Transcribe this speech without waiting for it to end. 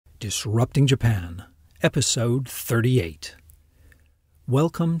Disrupting Japan, Episode 38.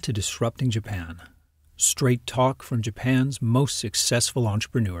 Welcome to Disrupting Japan, straight talk from Japan's most successful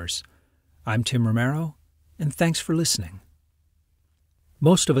entrepreneurs. I'm Tim Romero, and thanks for listening.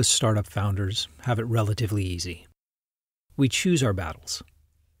 Most of us startup founders have it relatively easy. We choose our battles,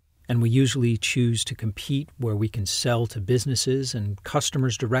 and we usually choose to compete where we can sell to businesses and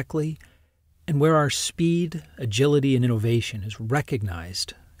customers directly, and where our speed, agility, and innovation is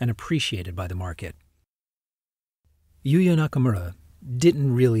recognized and appreciated by the market. Yuya Nakamura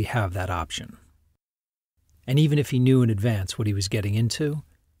didn't really have that option. And even if he knew in advance what he was getting into,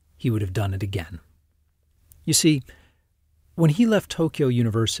 he would have done it again. You see, when he left Tokyo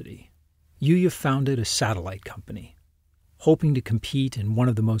University, Yuya founded a satellite company, hoping to compete in one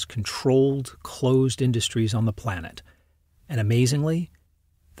of the most controlled, closed industries on the planet. And amazingly,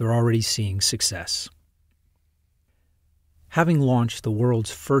 they're already seeing success. Having launched the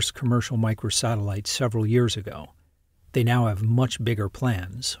world's first commercial microsatellite several years ago, they now have much bigger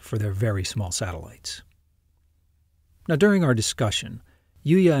plans for their very small satellites. Now, during our discussion,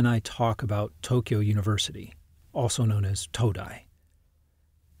 Yuya and I talk about Tokyo University, also known as Todai.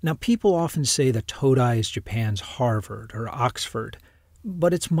 Now, people often say that Todai is Japan's Harvard or Oxford,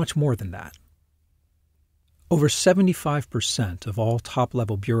 but it's much more than that. Over 75% of all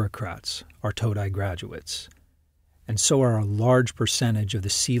top-level bureaucrats are Todai graduates, and so are a large percentage of the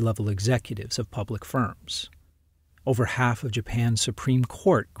C-level executives of public firms. Over half of Japan's Supreme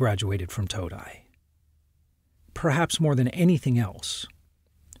Court graduated from Todai. Perhaps more than anything else,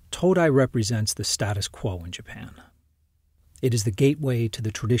 Todai represents the status quo in Japan. It is the gateway to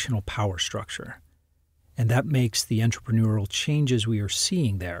the traditional power structure, and that makes the entrepreneurial changes we are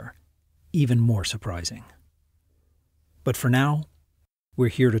seeing there even more surprising. But for now, we're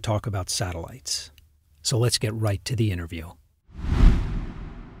here to talk about satellites. So let's get right to the interview.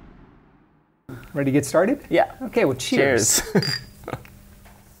 Ready to get started? Yeah. Okay, well, cheers. Cheers.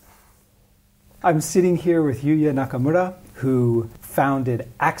 I'm sitting here with Yuya Nakamura, who founded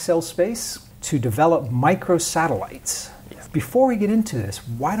Axelspace to develop microsatellites. Yes. Before we get into this,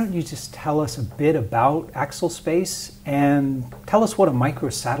 why don't you just tell us a bit about Axelspace and tell us what a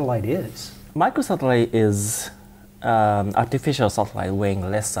microsatellite is? Microsatellite is artificial satellite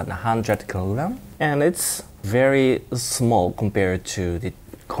weighing less than 100 kilograms, and it's very small compared to the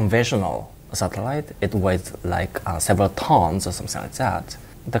conventional satellite. It weighs like several tons or something like that.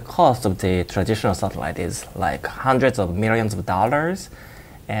 The cost of the traditional satellite is like hundreds of millions of dollars,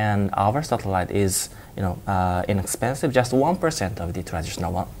 and our satellite is inexpensive, just 1% of the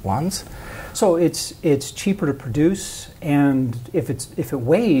traditional ones. So it's cheaper to produce, and if it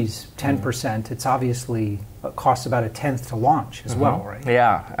weighs 10%, it's obviously costs about a tenth to launch as well, right?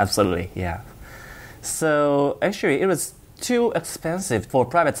 Yeah, absolutely. Yeah. So actually, it was too expensive for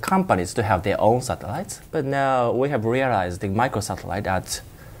private companies to have their own satellites, but now we have realized the microsatellite at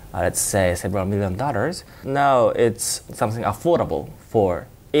let's say several $1 million. Now it's something affordable for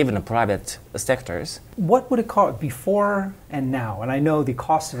even the private sectors. What would it cost before and now? And I know the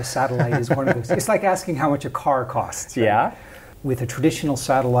cost of a satellite is one of those. It's like asking how much a car costs. Right? Yeah. With a traditional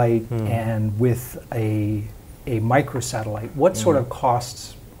satellite and with a microsatellite, what sort of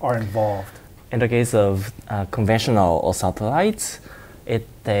costs are involved? In the case of conventional satellites, it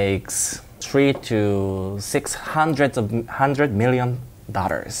takes $300 to $600 million.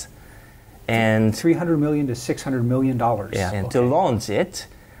 And $300 million to $600 million. Yeah, and okay. to launch it,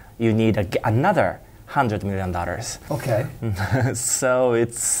 you need another $100 million. Okay. So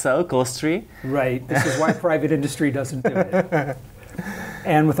it's so costly. Right. This is why private industry doesn't do it.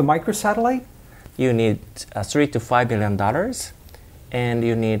 And with a microsatellite? You need $3 to $5 million, and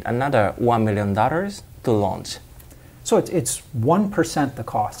you need another $1 million to launch. So it's 1% the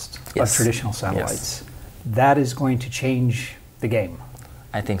cost of traditional satellites. Yes. That is going to change the game.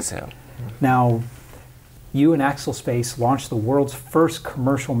 I think so. Now, you and Axelspace launched the world's first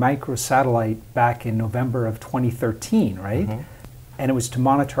commercial microsatellite back in November of 2013, right? Mm-hmm. And it was to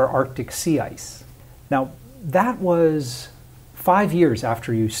monitor Arctic sea ice. Now, that was 5 years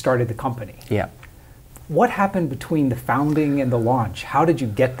after you started the company. Yeah. What happened between the founding and the launch? How did you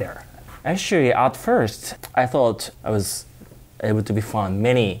get there? Actually, at first, I thought I was able to find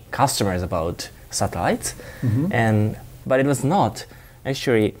many customers about satellites, but it was not.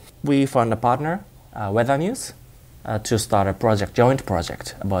 Actually, we found a partner, Weather News, to start a joint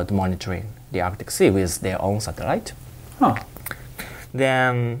project about monitoring the Arctic Sea with their own satellite. Huh.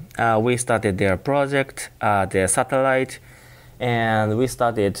 Then we started their project, their satellite, and we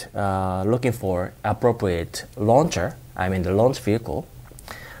started looking for appropriate launcher, the launch vehicle.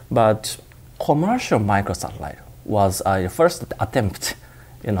 But commercial microsatellite was our first attempt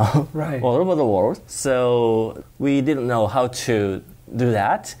Right. all over the world. So we didn't know how to do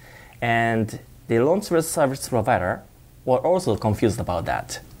that. And the launch service provider were also confused about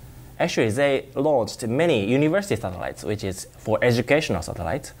that. Actually, they launched many university satellites, which is for educational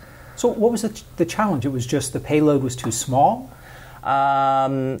satellites. So what was the challenge? It was just the payload was too small?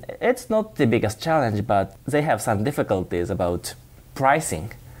 It's not the biggest challenge, but they have some difficulties about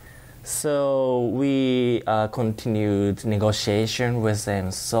pricing. So we continued negotiation with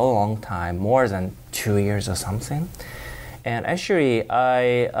them so long time, more than 2 years or something. And actually,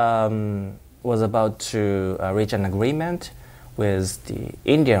 I was about to reach an agreement with the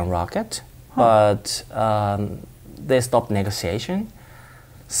Indian rocket, but they stopped negotiation.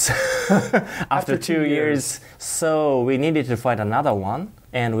 So after 2 years, so we needed to find another one,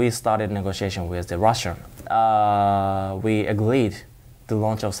 and we started negotiation with the Russian. We agreed the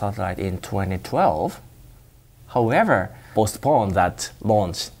launch of satellite in 2012. However, postponed that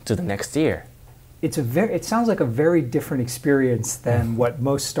launch to the next year. It sounds like a very different experience than what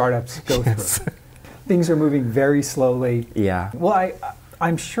most startups go through. Things are moving very slowly. Yeah. Well,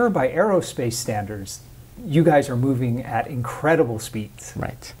 I'm sure by aerospace standards, you guys are moving at incredible speeds.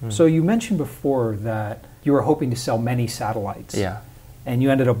 Right. So you mentioned before that you were hoping to sell many satellites. Yeah. And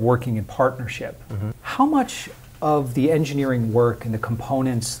you ended up working in partnership. How much of the engineering work and the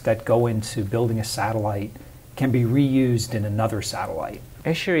components that go into building a satellite can be reused in another satellite?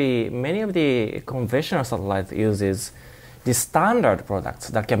 Actually, many of the conventional satellites uses the standard products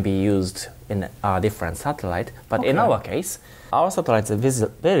that can be used in a different satellite. But in our case, our satellite is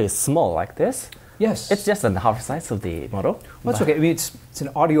very small like this. Yes. It's just half the size of the model. Well, that's okay. I mean, it's an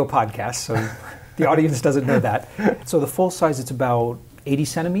audio podcast, so the audience doesn't know that. So the full size, it's about 80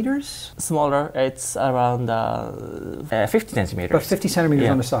 centimeters? Smaller, it's around 50 centimeters. About 50 centimeters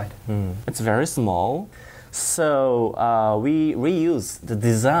on the side. It's very small. So we reuse the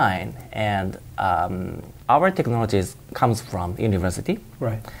design, and our technologies comes from university.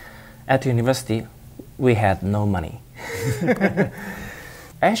 Right. At university, we had no money.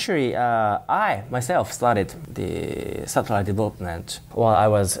 Actually, I myself started the satellite development while I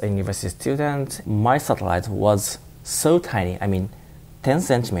was a university student. My satellite was so tiny, 10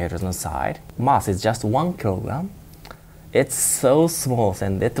 centimeters on the side. Mass is just 1 kilogram. It's so small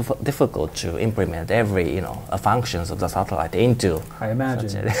and difficult to implement every functions of the satellite into. I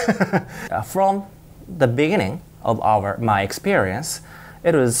imagine. From the beginning of my experience,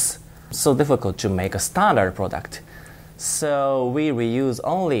 it was so difficult to make a standard product. So we reuse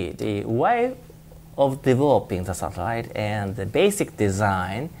only the way of developing the satellite and the basic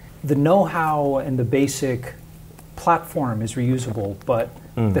design. The know-how and the basic platform is reusable, but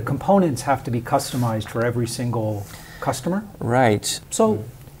the components have to be customized for every single customer? Right. So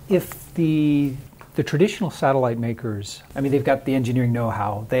if the traditional satellite makers, they've got the engineering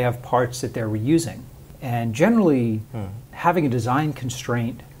know-how, they have parts that they're reusing. And generally, having a design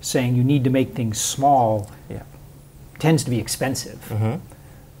constraint saying you need to make things small tends to be expensive.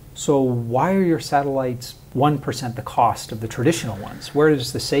 So why are your satellites 1% the cost of the traditional ones? Where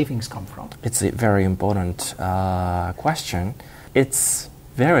does the savings come from? It's a very important question. It's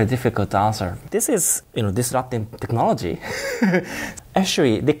very difficult to answer. This is, disrupting technology.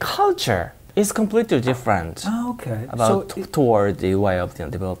 Actually, the culture is completely different. Oh, okay. Toward the way of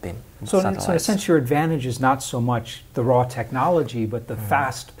developing satellites. So in a sense, your advantage is not so much the raw technology, but the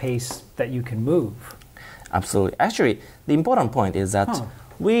fast pace that you can move. Absolutely. Actually, the important point is that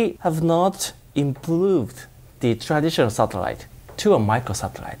we have not improved the traditional satellite to a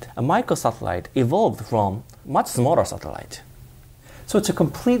microsatellite. A microsatellite evolved from much smaller satellite. So it's a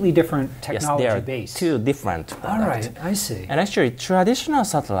completely different technology base. Yes, they are two different products. All right, I see. And actually, traditional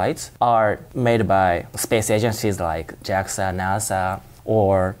satellites are made by space agencies like JAXA, NASA,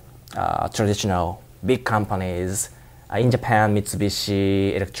 or traditional big companies. In Japan,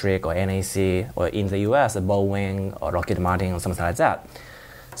 Mitsubishi Electric or NEC, or in the US, Boeing or Lockheed Martin or something like that.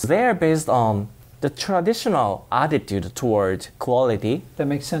 So they are based on the traditional attitude toward quality. That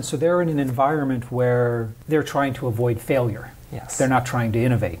makes sense. So they're in an environment where they're trying to avoid failure. Yes. They're not trying to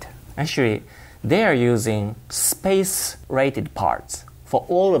innovate. Actually, they are using space-rated parts for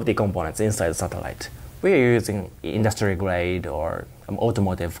all of the components inside the satellite. We are using industry grade or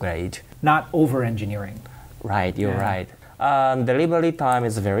automotive grade. Not over-engineering. Right, you're right. Delivery time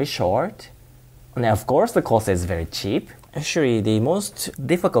is very short. And of course, the cost is very cheap. Actually, the most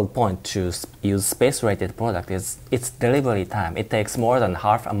difficult point to use space-rated product is its delivery time. It takes more than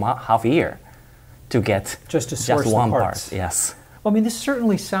half a year to get just one part. Yes. Well, this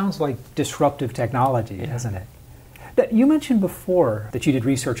certainly sounds like disruptive technology, doesn't it? You mentioned before that you did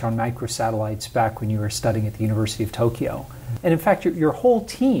research on microsatellites back when you were studying at the University of Tokyo. And in fact, your whole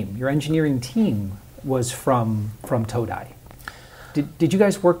team, your engineering team, was from Todai. Did you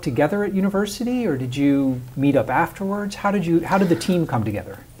guys work together at university, or did you meet up afterwards? How did the team come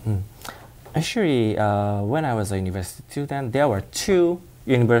together? Actually, when I was a university student, there were two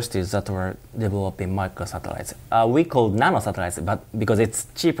universities that were developing microsatellites. We called nanosatellites, but because it's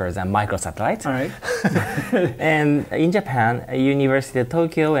cheaper than microsatellites. All right. And in Japan, University of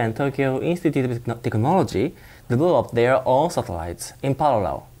Tokyo and Tokyo Institute of Technology developed their own satellites in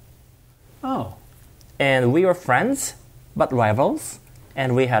parallel. Oh. And we were friends, but rivals,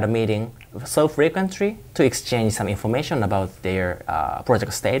 and we had a meeting so frequently to exchange some information about their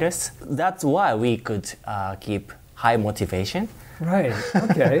project status. That's why we could keep high motivation. Right,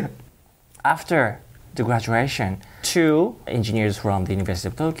 okay. After the graduation, two engineers from the University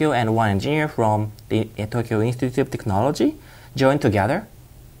of Tokyo and one engineer from the Tokyo Institute of Technology joined together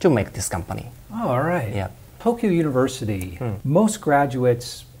to make this company. Oh, all right. Yeah. Tokyo University, most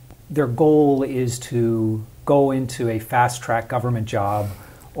graduates, their goal is to go into a fast-track government job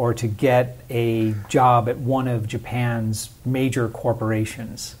or to get a job at one of Japan's major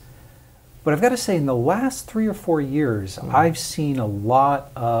corporations. But I've got to say, in the last 3 or 4 years, I've seen a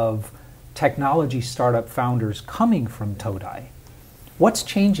lot of technology startup founders coming from Todai. What's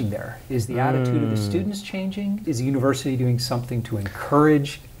changing there? Is the attitude of the students changing? Is the university doing something to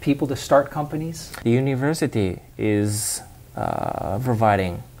encourage people to start companies? The university is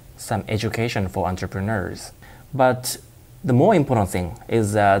providing some education for entrepreneurs. But the more important thing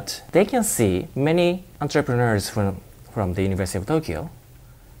is that they can see many entrepreneurs from the University of Tokyo.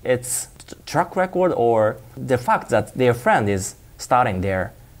 It's track record or the fact that their friend is starting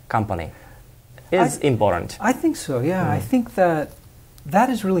their company is important. I think so, yeah. I think that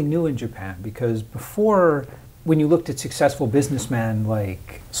is really new in Japan, because before, when you looked at successful businessmen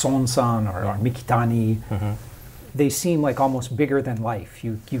like Son-san or Mikitani, they seem like almost bigger than life.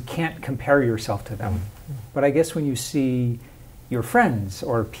 You can't compare yourself to them. But I guess when you see your friends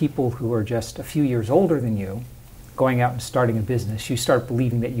or people who are just a few years older than you going out and starting a business, you start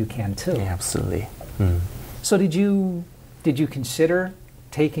believing that you can too. Yeah, absolutely. So did you consider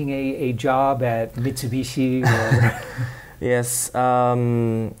taking a job at Mitsubishi? Or Yes,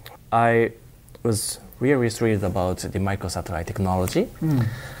 I was really thrilled about the microsatellite technology.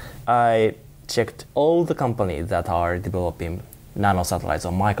 I checked all the companies that are developing nanosatellites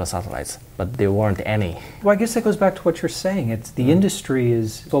or microsatellites, but there weren't any. Well, I guess that goes back to what you're saying. It's the industry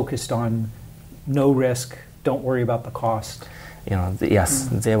is focused on no risk, don't worry about the cost. You know, yes,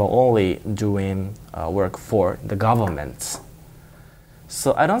 they were only doing work for the governments.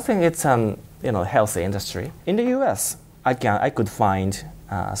 So I don't think it's an healthy industry. In the U.S., I could find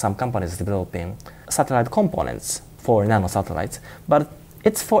some companies developing satellite components for nanosatellites, but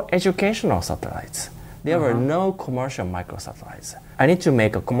it's for educational satellites. There were no commercial microsatellites. I need to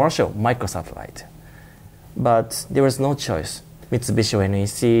make a commercial microsatellite, but there was no choice. Mitsubishi or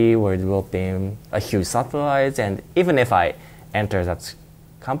NEC were developing a huge satellite, and even if I enter that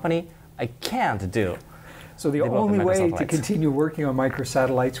company, I can't do. So the only way to continue working on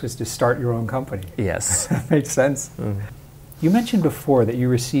microsatellites was to start your own company. Yes. That makes sense. You mentioned before that you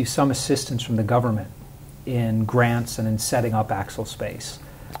received some assistance from the government in grants and in setting up Axelspace.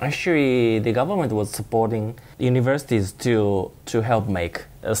 Actually, the government was supporting universities to help make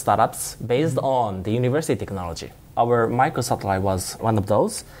startups based on the university technology. Our microsatellite was one of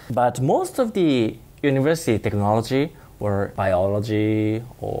those, but most of the university technology were biology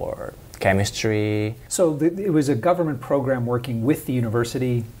or chemistry. So it was a government program working with the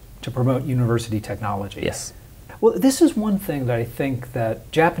university to promote university technology. Yes. Well, this is one thing that I think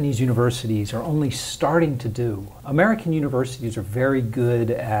that Japanese universities are only starting to do. American universities are very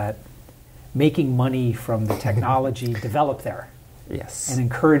good at making money from the technology developed there. Yes. And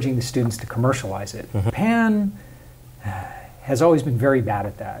encouraging the students to commercialize it. Japan has always been very bad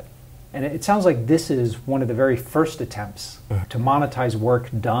at that. And it sounds like this is one of the very first attempts to monetize work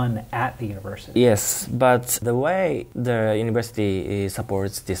done at the university. Yes, but the way the university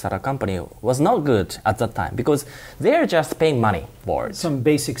supports the startup company was not good at that time because they're just paying money for it. Some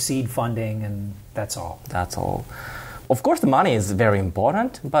basic seed funding, and that's all. That's all. Of course, the money is very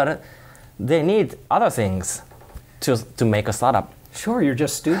important, but they need other things to make a startup. Sure, you're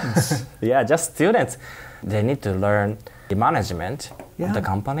just students. Yeah, just students. They need to learn the management of the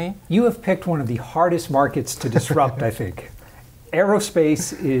company. You have picked one of the hardest markets to disrupt, I think.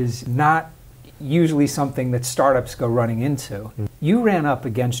 Aerospace is not usually something that startups go running into. You ran up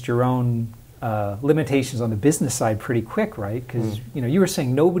against your own limitations on the business side pretty quick, right? Because you were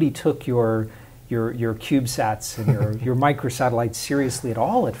saying nobody took your CubeSats and your microsatellites seriously at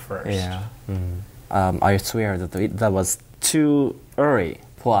all at first. Yeah. I swear that that was too early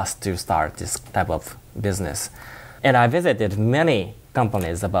for us to start this type of business. And I visited many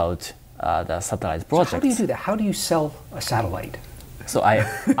companies about the satellite projects. So how do you do that? How do you sell a satellite? So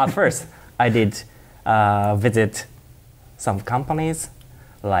at first, I did visit some companies,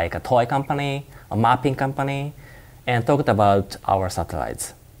 like a toy company, a mapping company, and talked about our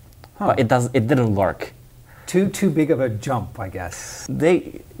satellites. But it didn't work. Too big of a jump, I guess.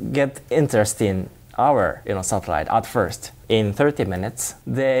 They get interested in our satellite at first. In 30 minutes,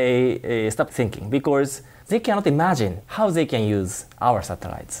 they stop thinking because they cannot imagine how they can use our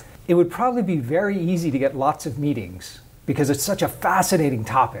satellites. It would probably be very easy to get lots of meetings because it's such a fascinating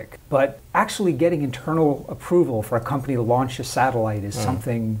topic. But actually getting internal approval for a company to launch a satellite is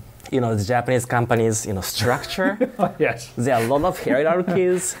something... The Japanese companies, structure. Yes. There are a lot of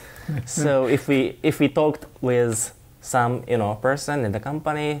hierarchies. So if we talked with some person in the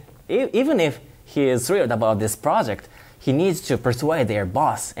company, even if he is thrilled about this project, he needs to persuade their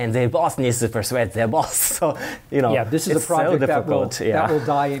boss, and their boss needs to persuade their boss. So this is a project that will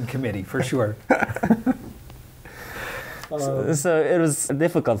die in committee for sure. So it was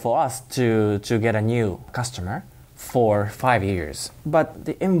difficult for us to get a new customer for 5 years. But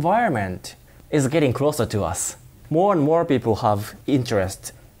the environment is getting closer to us. More and more people have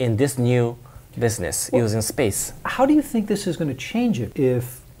interest in this new business using space. How do you think this is going to change it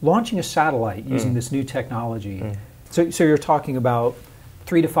if launching a satellite using this new technology, so you're talking about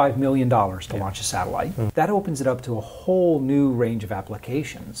 $3 to $5 million to launch a satellite, that opens it up to a whole new range of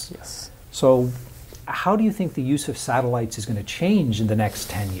applications. Yes. So how do you think the use of satellites is going to change in the next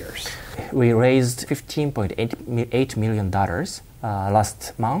 10 years? We raised $15.8 million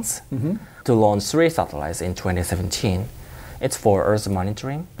last month to launch 3 satellites in 2017. It's for Earth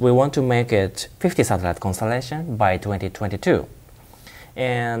monitoring. We want to make it 50 satellite constellation by 2022.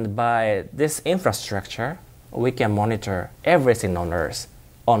 And by this infrastructure, we can monitor everything on Earth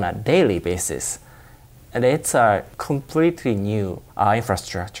on a daily basis. And it's a completely new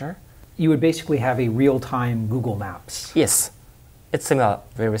infrastructure. You would basically have a real-time Google Maps. Yes, it's similar,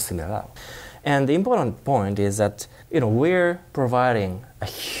 very similar. And the important point is that we're providing a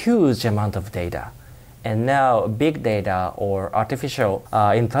huge amount of data. And now big data or artificial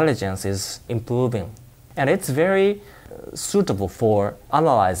intelligence is improving. And it's very suitable for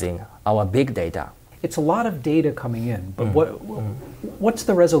analyzing our big data. It's a lot of data coming in, but what's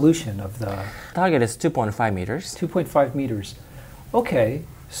the resolution of the... Target is 2.5 meters. 2.5 meters. Okay,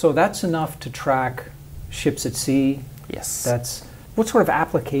 so that's enough to track ships at sea. Yes. What sort of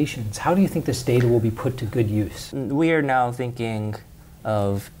applications? How do you think this data will be put to good use? We are now thinking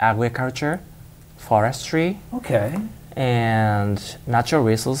of agriculture, forestry, and natural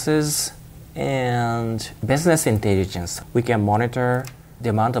resources, and business intelligence. We can monitor the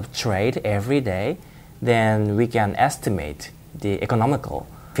amount of trade every day. Then we can estimate the economical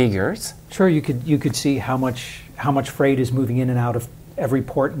figures. Sure, you could see how much freight is moving in and out of every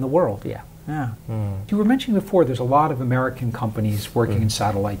port in the world. Yeah. You were mentioning before there's a lot of American companies working in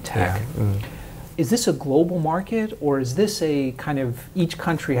satellite tech. Is this a global market, or is this a kind of each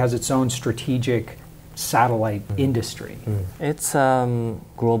country has its own strategic satellite industry? It's a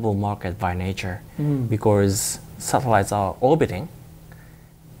global market by nature because satellites are orbiting.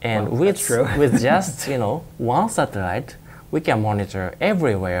 And with just one satellite, we can monitor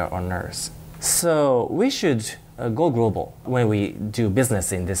everywhere on Earth. So we should go global when we do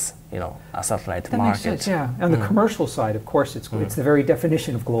business in this a satellite that market. Makes sense, yeah. On the commercial side, of course, it's the very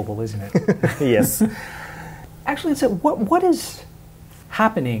definition of global, isn't it? Yes. Actually, what is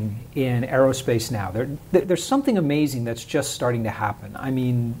happening in aerospace now? There's something amazing that's just starting to happen. I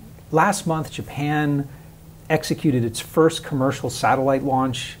mean, last month, Japan executed its first commercial satellite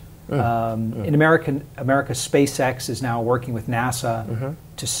launch. In America, SpaceX is now working with NASA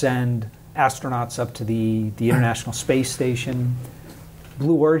to send astronauts up to the International Space Station.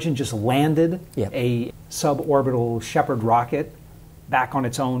 Blue Origin just landed a suborbital Shepard rocket back on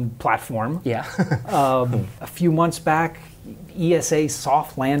its own platform. Yeah. A few months back, ESA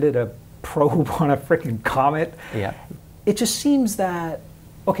soft landed a probe on a freaking comet. Yeah. It just seems that,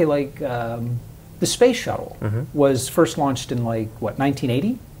 the space shuttle was first launched in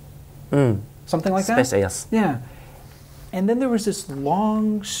 1980? Something like Space, that? Yes. Yeah. And then there was this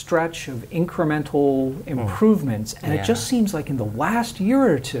long stretch of incremental improvements, and it just seems like in the last year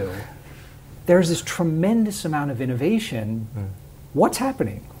or two, there's this tremendous amount of innovation. What's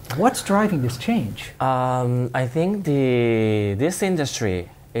happening? What's driving this change? I think this industry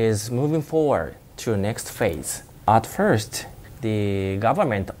is moving forward to the next phase. At first, the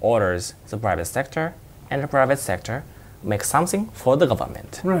government orders the private sector, and the private sector makes something for the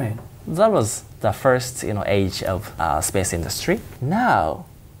government. Right. That was the first age of space industry. Now,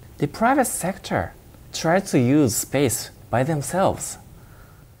 the private sector tries to use space by themselves.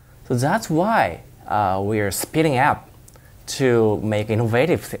 So that's why we're speeding up to make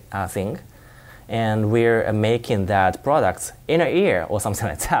innovative thing, and we're making that products in a year or something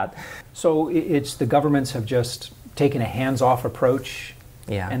like that. So it's the governments have just taken a hands-off approach,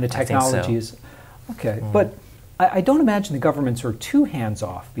 and the technology is okay. But I don't imagine the governments are too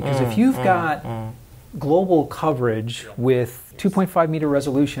hands-off, because if you've got global coverage with 2.5 meter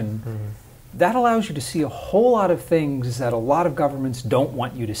resolution, that allows you to see a whole lot of things that a lot of governments don't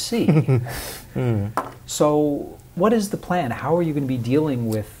want you to see. So what is the plan? How are you going to be dealing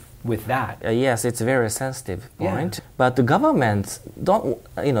with that? Yes, it's a very sensitive point. But the government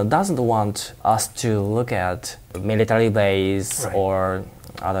doesn't want us to look at military base or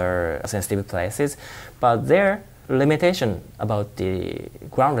other sensitive places. But their limitation about the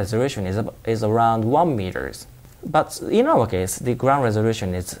ground resolution is around 1 meters. But in our case, the ground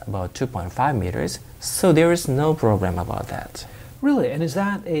resolution is about 2.5 meters. So there is no problem about that. Really? And is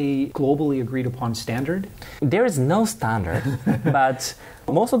that a globally agreed upon standard? There is no standard, but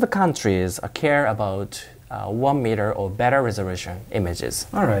most of the countries care about 1 meter or better resolution images.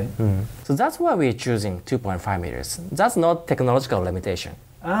 All right. So that's why we're choosing 2.5 meters. That's not technological limitation.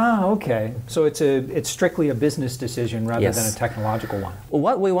 Ah, okay. So it's strictly a business decision rather than a technological one.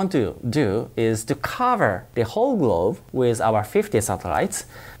 What we want to do is to cover the whole globe with our 50 satellites.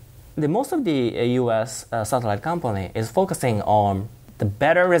 Most of the U.S. Satellite company is focusing on the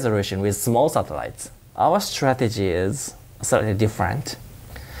better resolution with small satellites. Our strategy is slightly different.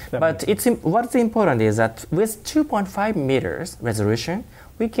 But what's important is that with 2.5 meters resolution,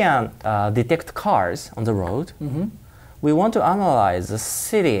 we can detect cars on the road. We want to analyze the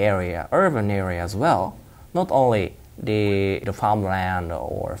city area, urban area as well, not only the farmland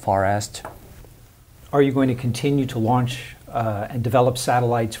or forest. Are you going to continue to launch and develop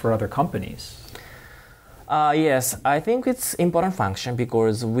satellites for other companies? Yes, I think it's important function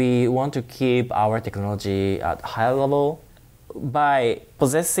because we want to keep our technology at high level. By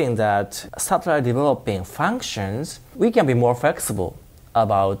possessing that satellite developing functions, we can be more flexible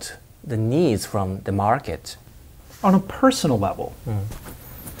about the needs from the market. On a personal level,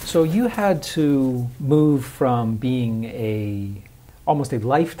 so you had to move from being almost a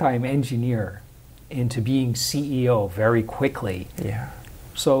lifetime engineer into being CEO very quickly. Yeah.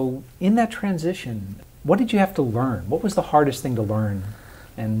 So in that transition, what did you have to learn? What was the hardest thing to learn?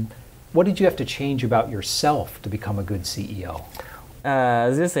 And what did you have to change about yourself to become a good CEO?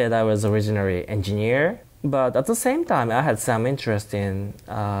 As you said, I was originally engineer, but at the same time, I had some interest in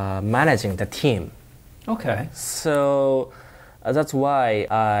managing the team. Okay. So that's why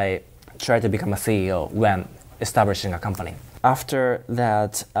I tried to become a CEO when establishing a company. After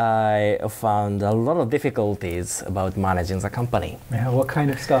that, I found a lot of difficulties about managing the company. Yeah, what kind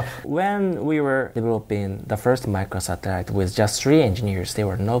of stuff? When we were developing the first microsatellite with just 3 engineers, there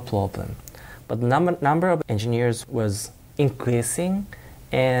were no problem. But the number of engineers was increasing,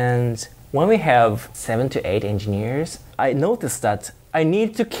 and when we have 7 to 8 engineers, I noticed that I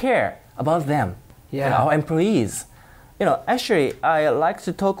need to care about them. Our employees. Actually, I like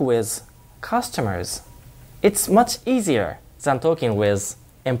to talk with customers. It's much easier than talking with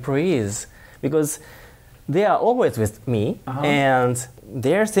employees because they are always with me and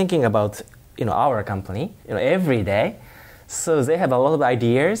they're thinking about our company every day. So they have a lot of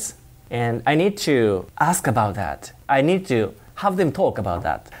ideas, and I need to ask about that. I need to have them talk about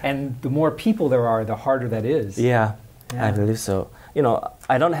that. And the more people there are, the harder that is. Yeah. I believe so.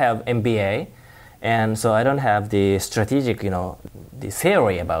 I don't have MBA. And so I don't have the strategic, the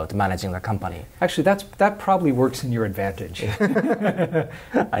theory about managing the company. Actually, that probably works in your advantage.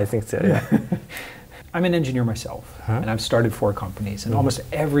 I think so, yeah. I'm an engineer myself, and I've started 4 companies. And almost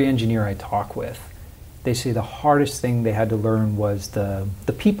every engineer I talk with, they say the hardest thing they had to learn was the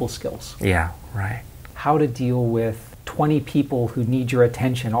people skills. Yeah, right. How to deal with 20 people who need your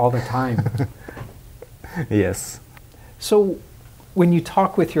attention all the time. Yes. So, when you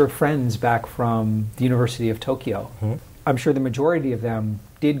talk with your friends back from the University of Tokyo, I'm sure the majority of them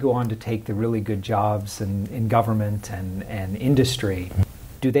did go on to take the really good jobs in government and industry.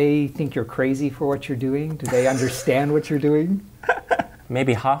 Do they think you're crazy for what you're doing? Do they understand what you're doing?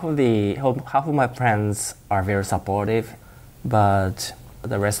 Maybe half of my friends are very supportive, but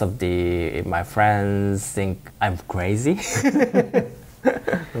the rest of my friends think I'm crazy.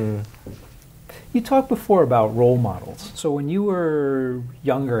 You talked before about role models. So when you were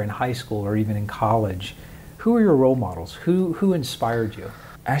younger in high school or even in college, who were your role models? Who inspired you?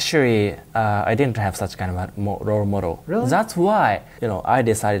 Actually, I didn't have such kind of a role model. Really? That's why, I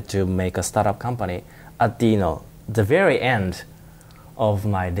decided to make a startup company at the very end of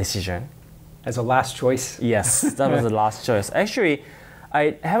my decision. As a last choice? Yes, that was the last choice. Actually,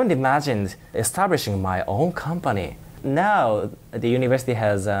 I haven't imagined establishing my own company. Now, the university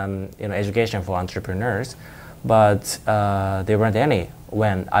has education for entrepreneurs, but there weren't any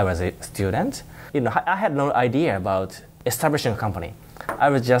when I was a student. I had no idea about establishing a company. I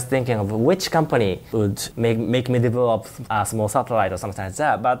was just thinking of which company would make me develop a small satellite or something like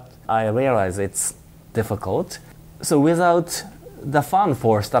that, but I realized it's difficult. So without the fund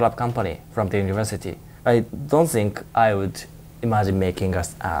for startup company from the university, I don't think I would imagine making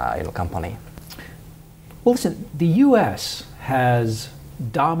a company. Well, listen, the U.S. has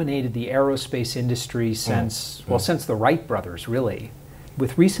dominated the aerospace industry since the Wright brothers, really.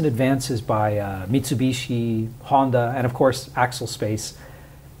 With recent advances by Mitsubishi, Honda, and of course Axelspace,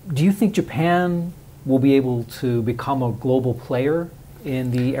 do you think Japan will be able to become a global player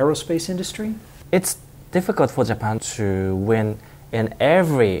in the aerospace industry? It's difficult for Japan to win in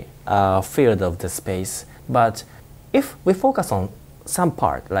every field of the space, but if we focus on some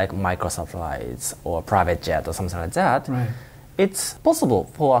part, like microsatellites or private jet or something like that, right, it's possible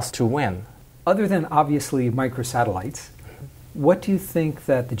for us to win. Other than obviously microsatellites, what do you think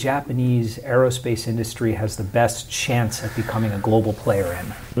that the Japanese aerospace industry has the best chance at becoming a global player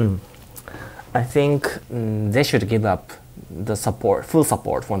in? I think they should give up the full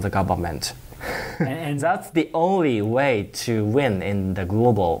support from the government. And that's the only way to win in the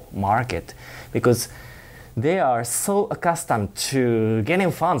global market, because they are so accustomed to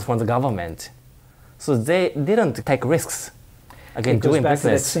getting funds from the government. So they didn't take risks again doing business. It goes back to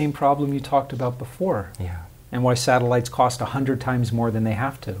that same problem you talked about before. Yeah. And why satellites cost 100 times more than they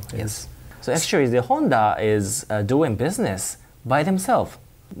have to. Yes. So actually, the Honda is doing business by themselves.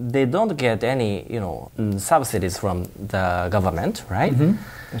 They don't get any, subsidies from the government, right? Mm-hmm.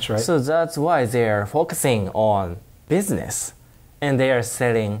 That's right. So that's why they are focusing on business, and they are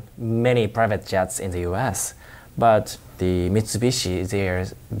selling many private jets in the U.S. But the Mitsubishi, they are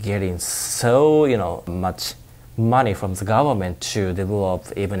getting so, much money from the government to develop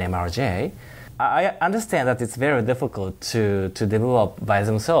even MRJ. I understand that it's very difficult to develop by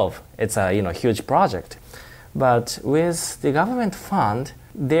themselves. It's a huge project, but with the government fund,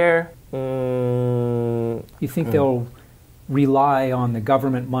 they're. You think they'll rely on the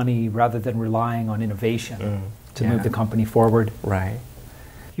government money rather than relying on innovation to move the company forward? Right.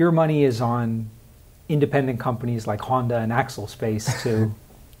 Your money is on independent companies like Honda and Axelspace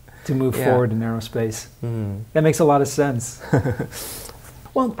to move forward in aerospace. That makes a lot of sense.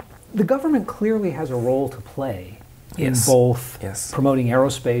 Well, the government clearly has a role to play in both promoting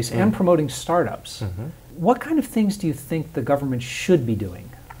aerospace and promoting startups. What kind of things do you think the government should be doing?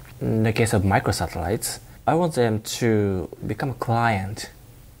 In the case of microsatellites, I want them to become a client.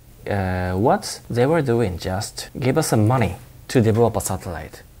 What they were doing, just give us some money to develop a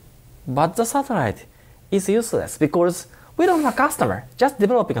satellite. But the satellite is useless because we don't have a customer, just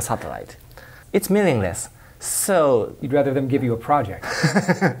developing a satellite. It's meaningless. So you'd rather them give you a project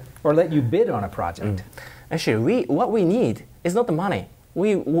or let you bid on a project. Actually, what we need is not the money.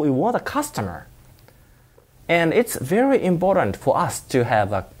 We want a customer. And it's very important for us to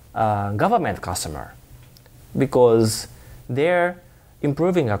have a government customer because they're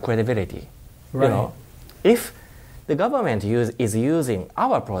improving our credibility. Right. If the government is using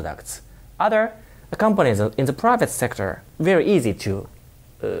our products, other companies in the private sector, very easy to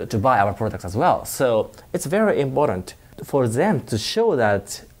buy our products as well. So it's very important for them to show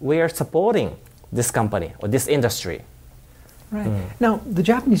that we are supporting this company or this industry. Right. Now, the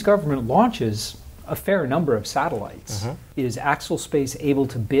Japanese government launches a fair number of satellites. Is Axelspace able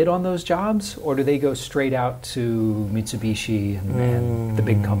to bid on those jobs, or do they go straight out to Mitsubishi and the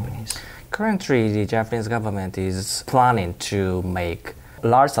big companies? Currently, the Japanese government is planning to make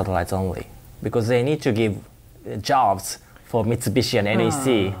large satellites only because they need to give jobs for Mitsubishi and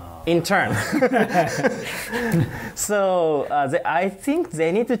NEC in turn. So I think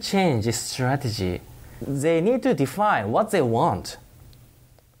they need to change this strategy. They need to define what they want.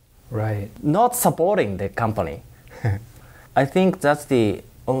 Right. Not supporting the company. I think that's the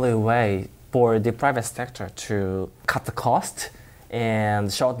only way for the private sector to cut the cost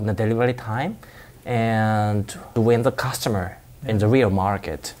and shorten the delivery time and to win the customer in the real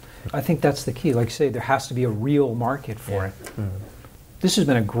market. I think that's the key. Like you say, there has to be a real market for it. This has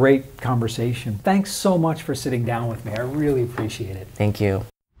been a great conversation. Thanks so much for sitting down with me. I really appreciate it. Thank you.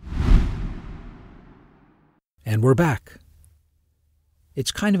 And we're back.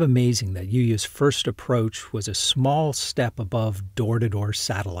 It's kind of amazing that Yuya's first approach was a small step above door-to-door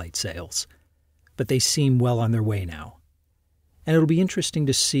satellite sales, but they seem well on their way now. And it'll be interesting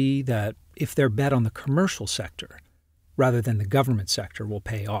to see that if their bet on the commercial sector, rather than the government sector, will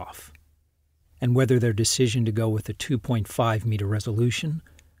pay off, and whether their decision to go with a 2.5-meter resolution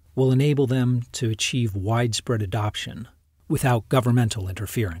will enable them to achieve widespread adoption without governmental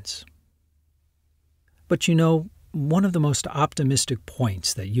interference. But one of the most optimistic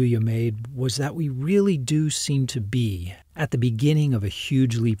points that Yuya made was that we really do seem to be at the beginning of a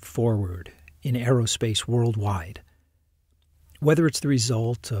huge leap forward in aerospace worldwide. Whether it's the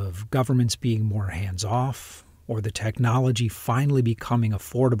result of governments being more hands-off or the technology finally becoming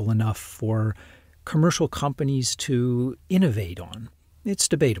affordable enough for commercial companies to innovate on, it's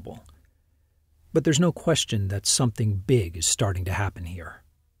debatable. But there's no question that something big is starting to happen here.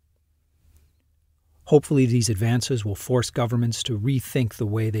 Hopefully these advances will force governments to rethink the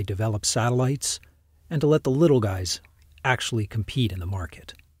way they develop satellites and to let the little guys actually compete in the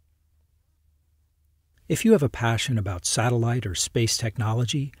market. If you have a passion about satellite or space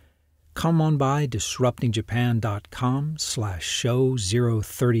technology, come on by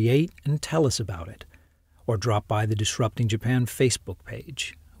disruptingjapan.com/show038 and tell us about it, or drop by the Disrupting Japan Facebook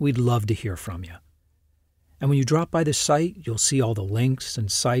page. We'd love to hear from you. And when you drop by the site, you'll see all the links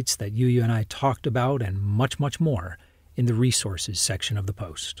and sites that Yuya and I talked about and much, much more in the resources section of the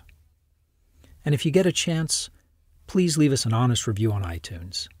post. And if you get a chance, please leave us an honest review on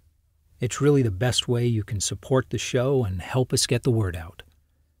iTunes. It's really the best way you can support the show and help us get the word out.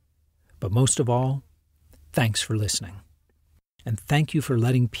 But most of all, thanks for listening. And thank you for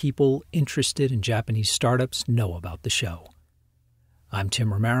letting people interested in Japanese startups know about the show. I'm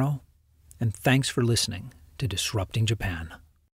Tim Romero, and thanks for listening to Disrupting Japan.